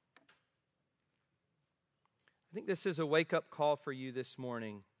 I think this is a wake-up call for you this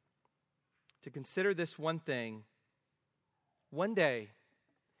morning to consider this one thing. One day,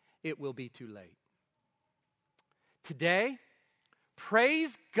 it will be too late. Today,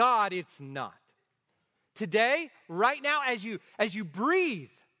 praise God it's not. Today, right now, as you breathe,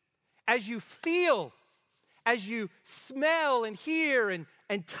 as you feel, as you smell and hear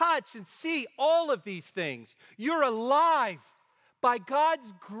and touch and see all of these things, you're alive. By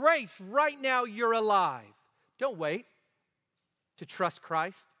God's grace, right now, you're alive. Don't wait to trust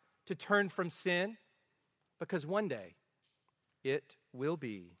Christ, to turn from sin, because one day it will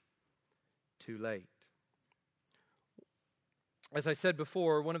be too late. As I said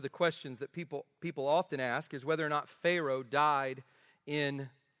before, one of the questions that people often ask is whether or not Pharaoh died in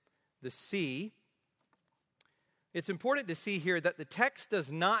the sea. It's important to see here that the text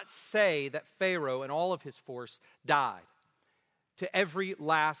does not say that Pharaoh and all of his force died, to every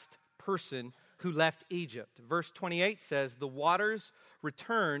last person who left Egypt. Verse 28 says, the waters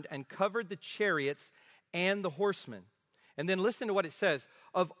returned and covered the chariots and the horsemen. And then listen to what it says.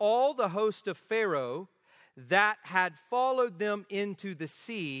 Of all the host of Pharaoh that had followed them into the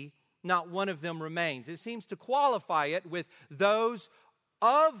sea, not one of them remains. It seems to qualify it with those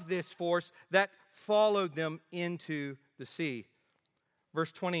of this force that followed them into the sea.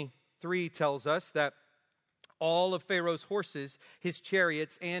 Verse 23 tells us that all of Pharaoh's horses, his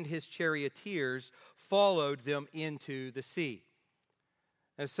chariots, and his charioteers followed them into the sea.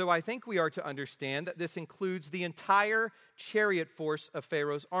 And so I think we are to understand that this includes the entire chariot force of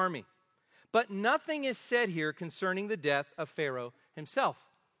Pharaoh's army. But nothing is said here concerning the death of Pharaoh himself.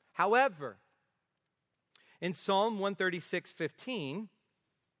 However, in Psalm 136:15,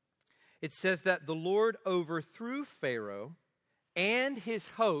 it says that the Lord overthrew Pharaoh and his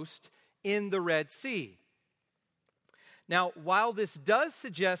host in the Red Sea. Now, while this does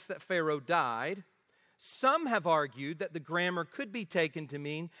suggest that Pharaoh died, some have argued that the grammar could be taken to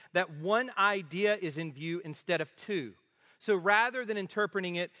mean that one idea is in view instead of two. So rather than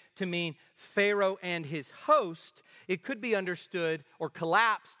interpreting it to mean Pharaoh and his host, it could be understood or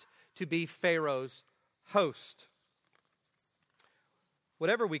collapsed to be Pharaoh's host.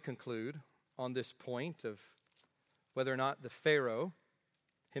 Whatever we conclude on this point of whether or not the Pharaoh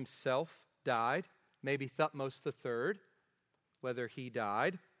himself died, maybe Thutmose III, whether he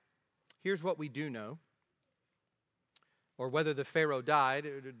died, here's what we do know. Or whether the Pharaoh died,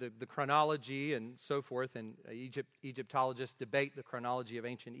 the chronology and so forth, and Egyptologists debate the chronology of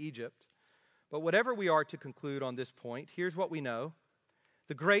ancient Egypt. But whatever we are to conclude on this point, here's what we know.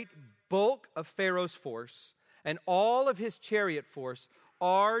 The great bulk of Pharaoh's force and all of his chariot force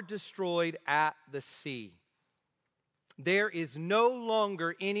are destroyed at the sea. There is no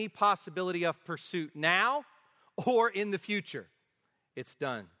longer any possibility of pursuit now or in the future. It's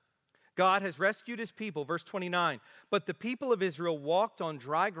done. God has rescued his people, verse 29. But the people of Israel walked on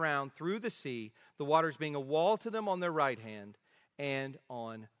dry ground through the sea, the waters being a wall to them on their right hand and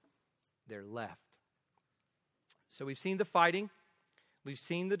on their left. So we've seen the fighting, we've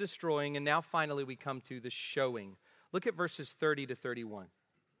seen the destroying, and now finally we come to the showing. Look at verses 30 to 31.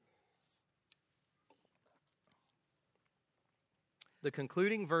 The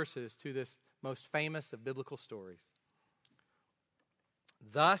concluding verses to this most famous of biblical stories.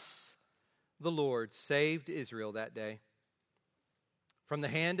 Thus the Lord saved Israel that day from the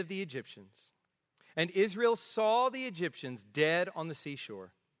hand of the Egyptians. And Israel saw the Egyptians dead on the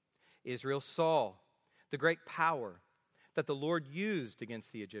seashore. Israel saw the great power that the Lord used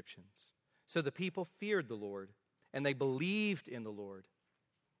against the Egyptians. So the people feared the Lord, and they believed in the Lord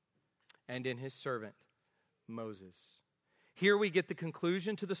and in his servant Moses. Here we get the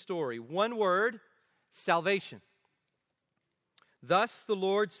conclusion to the story. One word, salvation. Thus the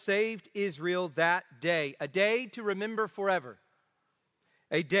Lord saved Israel that day, a day to remember forever.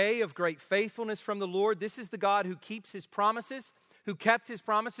 A day of great faithfulness from the Lord. This is the God who keeps his promises, who kept his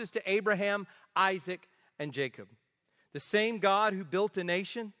promises to Abraham, Isaac, and Jacob. The same God who built a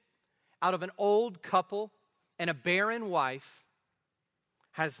nation out of an old couple and a barren wife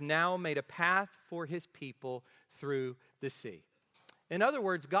has now made a path for his people through the sea. In other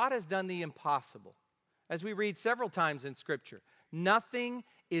words, God has done the impossible. As we read several times in Scripture, nothing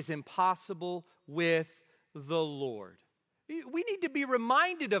is impossible with the Lord. We need to be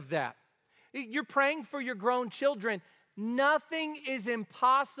reminded of that. You're praying for your grown children. Nothing is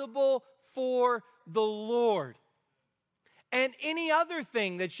impossible for the Lord. And any other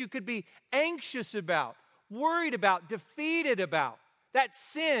thing that you could be anxious about, worried about, defeated about, that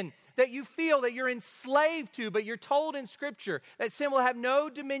sin that you feel that you're enslaved to, but you're told in Scripture that sin will have no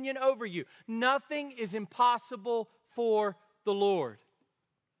dominion over you. Nothing is impossible for the Lord.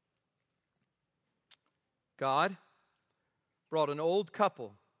 God brought an old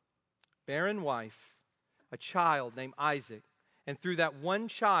couple, barren wife, a child named Isaac, and through that one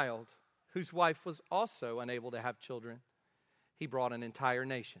child, whose wife was also unable to have children, he brought an entire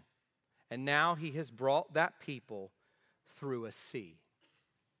nation. And now he has brought that people through a sea.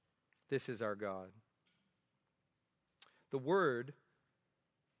 This is our God. The word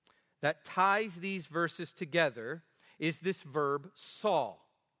that ties these verses together is this verb, saw.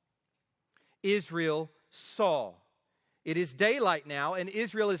 Israel saw. It is daylight now, and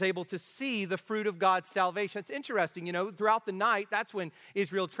Israel is able to see the fruit of God's salvation. It's interesting, throughout the night, that's when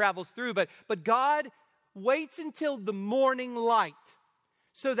Israel travels through. But God waits until the morning light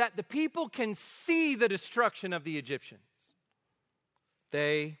so that the people can see the destruction of the Egyptians.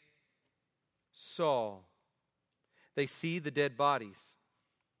 They saw. They see the dead bodies.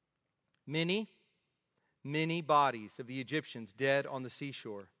 Many bodies of the Egyptians dead on the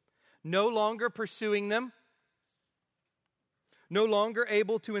seashore. No longer pursuing them. No longer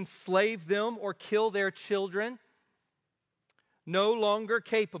able to enslave them or kill their children. No longer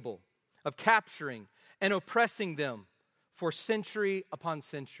capable of capturing and oppressing them for century upon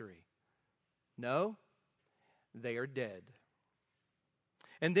century. No, they are dead.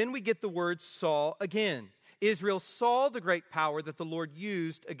 And then we get the word saw again. Israel saw the great power that the Lord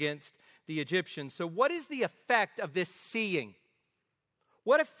used against the Egyptians. So what is the effect of this seeing?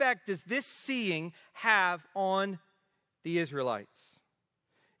 What effect does this seeing have on the Israelites?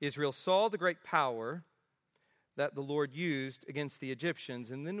 Israel saw the great power that the Lord used against the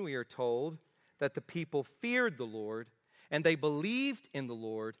Egyptians, and then we are told that the people feared the Lord, and they believed in the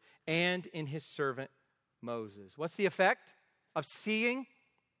Lord and in his servant Moses. What's the effect of seeing?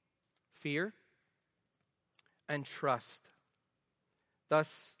 Fear and trust.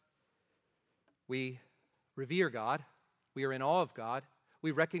 Thus, we revere God. We are in awe of God.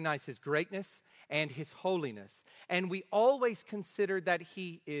 We recognize his greatness and his holiness. And we always consider that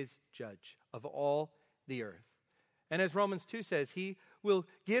he is judge of all the earth. And as Romans 2 says, he will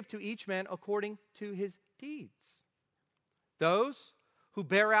give to each man according to his deeds. Those who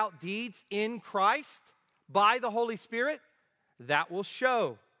bear out deeds in Christ by the Holy Spirit, that will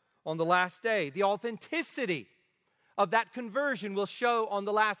show on the last day. The authenticity of that conversion will show on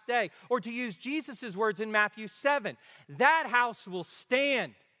the last day. Or to use Jesus' words in Matthew 7, that house will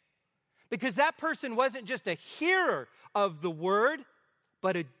stand. Because that person wasn't just a hearer of the word,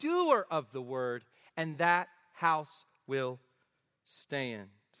 but a doer of the word, and that house will stand.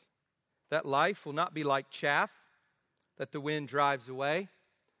 That life will not be like chaff that the wind drives away,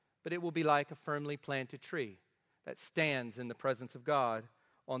 but it will be like a firmly planted tree that stands in the presence of God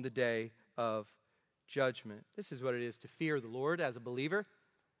on the day of judgment. This is what it is to fear the Lord as a believer,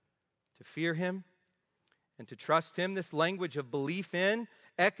 to fear him and to trust him. This language of belief in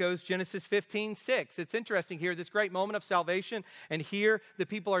echoes Genesis 15:6. It's interesting here, this great moment of salvation, and here the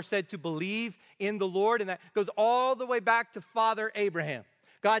people are said to believe in the Lord, and that goes all the way back to Father Abraham.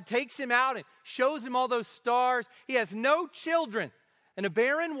 God takes him out and shows him all those stars. He has no children and a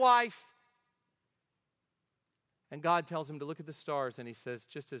barren wife. And God tells him to look at the stars, and he says,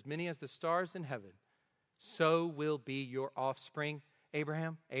 just as many as the stars in heaven, so will be your offspring,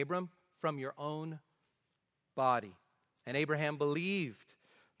 Abram, from your own body. And Abraham believed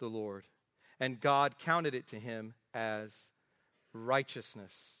the Lord, and God counted it to him as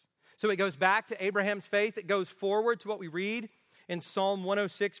righteousness. So it goes back to Abraham's faith. It goes forward to what we read in Psalm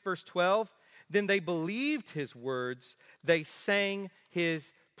 106, verse 12. Then they believed his words. They sang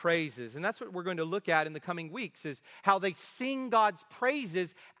his praises. And that's what we're going to look at in the coming weeks, is how they sing God's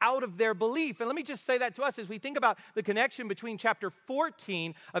praises out of their belief. And let me just say that to us as we think about the connection between chapter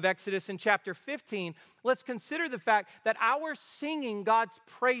 14 of Exodus and chapter 15. Let's consider the fact that our singing God's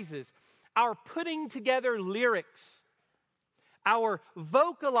praises, our putting together lyrics, our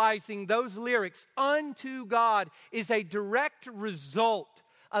vocalizing those lyrics unto God is a direct result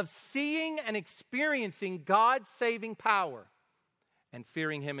of seeing and experiencing God's saving power and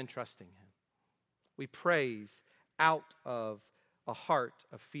fearing Him and trusting Him. We praise out of a heart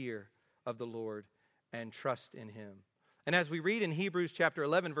of fear of the Lord and trust in Him. And as we read in Hebrews chapter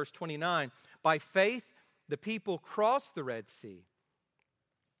 11, verse 29, by faith the people crossed the Red Sea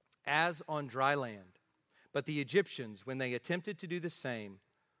as on dry land. But the Egyptians, when they attempted to do the same,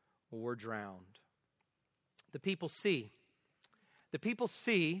 were drowned. The people see. The people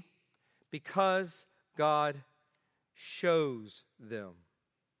see because God shows them.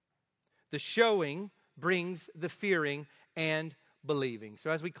 The showing brings the fearing and believing.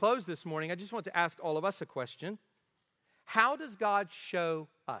 So as we close this morning, I just want to ask all of us a question. How does God show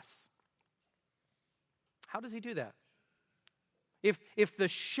us? How does He do that? If the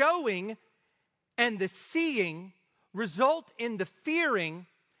showing and the seeing result in the fearing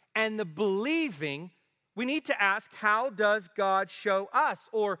and the believing, we need to ask, how does God show us?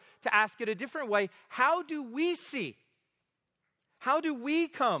 Or to ask it a different way, how do we see? How do we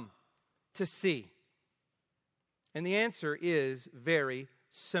come to see? And the answer is very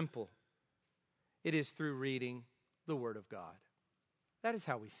simple. It is through reading the Word of God. That is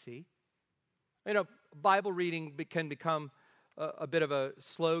how we see. You know, Bible reading can become a bit of a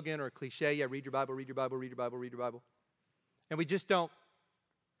slogan or a cliche. Yeah, read your Bible, read your Bible, read your Bible, read your Bible. And we just don't,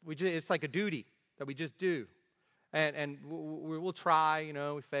 it's like a duty that we just do. And we'll try, you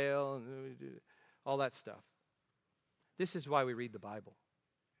know, we fail, and we do all that stuff. This is why we read the Bible.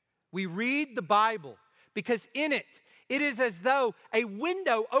 We read the Bible because in it is as though a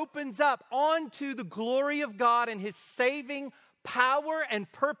window opens up onto the glory of God and His saving power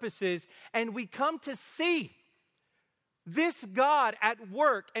and purposes, and we come to see this God at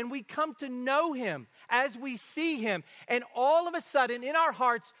work, and we come to know Him as we see Him. And all of a sudden, in our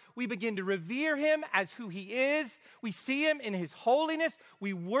hearts, we begin to revere Him as who He is. We see Him in His holiness.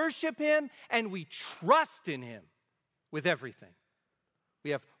 We worship Him, and we trust in Him with everything. We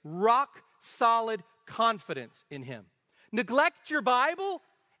have rock-solid confidence in Him. Neglect your Bible,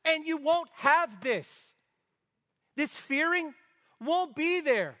 and you won't have this. This fearing won't be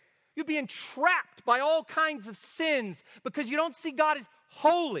there. You'll be entrapped by all kinds of sins because you don't see God as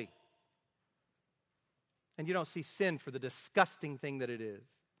holy. And you don't see sin for the disgusting thing that it is.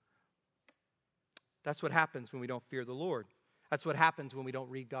 That's what happens when we don't fear the Lord. That's what happens when we don't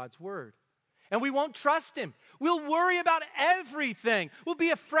read God's Word. And we won't trust Him. We'll worry about everything. We'll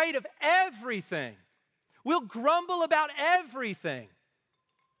be afraid of everything. We'll grumble about everything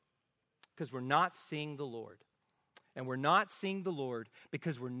because we're not seeing the Lord. And we're not seeing the Lord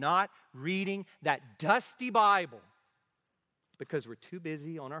because we're not reading that dusty Bible, because we're too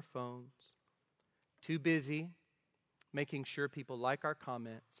busy on our phones, too busy making sure people like our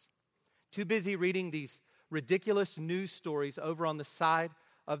comments, too busy reading these ridiculous news stories over on the side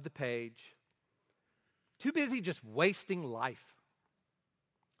of the page, too busy just wasting life.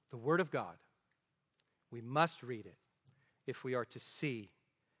 The Word of God, we must read it if we are to see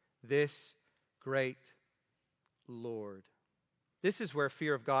this great Lord. This is where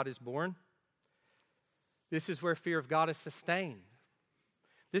fear of God is born. This is where fear of God is sustained.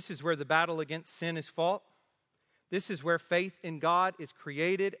 This is where the battle against sin is fought. This is where faith in God is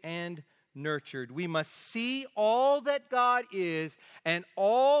created and nurtured. We must see all that God is and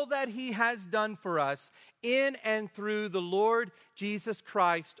all that He has done for us in and through the Lord Jesus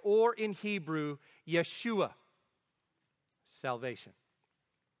Christ, or in Hebrew, Yeshua, salvation.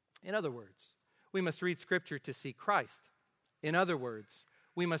 In other words, we must read Scripture to see Christ. In other words,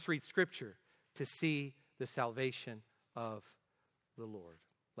 we must read Scripture to see the salvation of the Lord.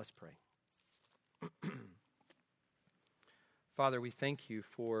 Let's pray. Father, we thank You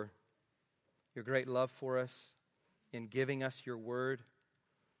for Your great love for us in giving us Your Word.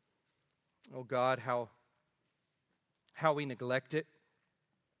 Oh God, how we neglect it,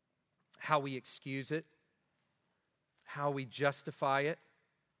 how we excuse it, how we justify it,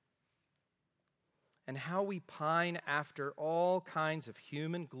 and how we pine after all kinds of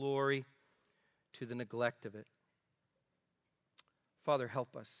human glory to the neglect of it. Father,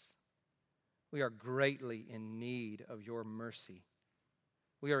 help us. We are greatly in need of Your mercy.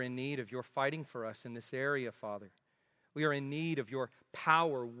 We are in need of Your fighting for us in this area, Father. We are in need of Your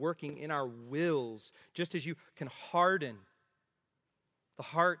power working in our wills, just as You can harden the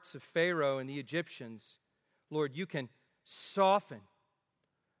hearts of Pharaoh and the Egyptians, Lord, you can soften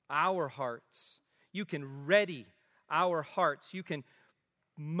our hearts. You can ready our hearts. You can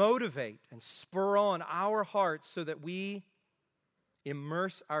motivate and spur on our hearts so that we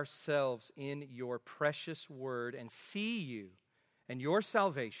immerse ourselves in your precious word and see you and your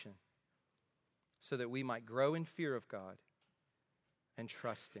salvation so that we might grow in fear of God and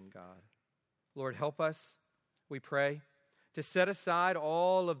trust in God. Lord, help us, we pray, to set aside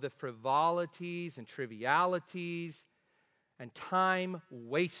all of the frivolities and trivialities and time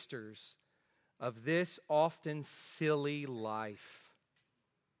wasters of this often silly life.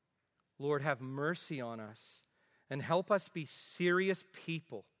 Lord, have mercy on us and help us be serious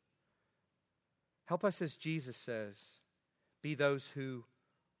people. Help us, as Jesus says, be those who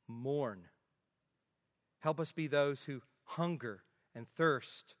mourn. Help us be those who hunger and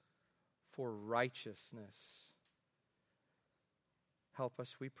thirst for righteousness. Help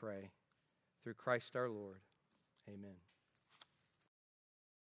us, we pray, through Christ our Lord. Amen.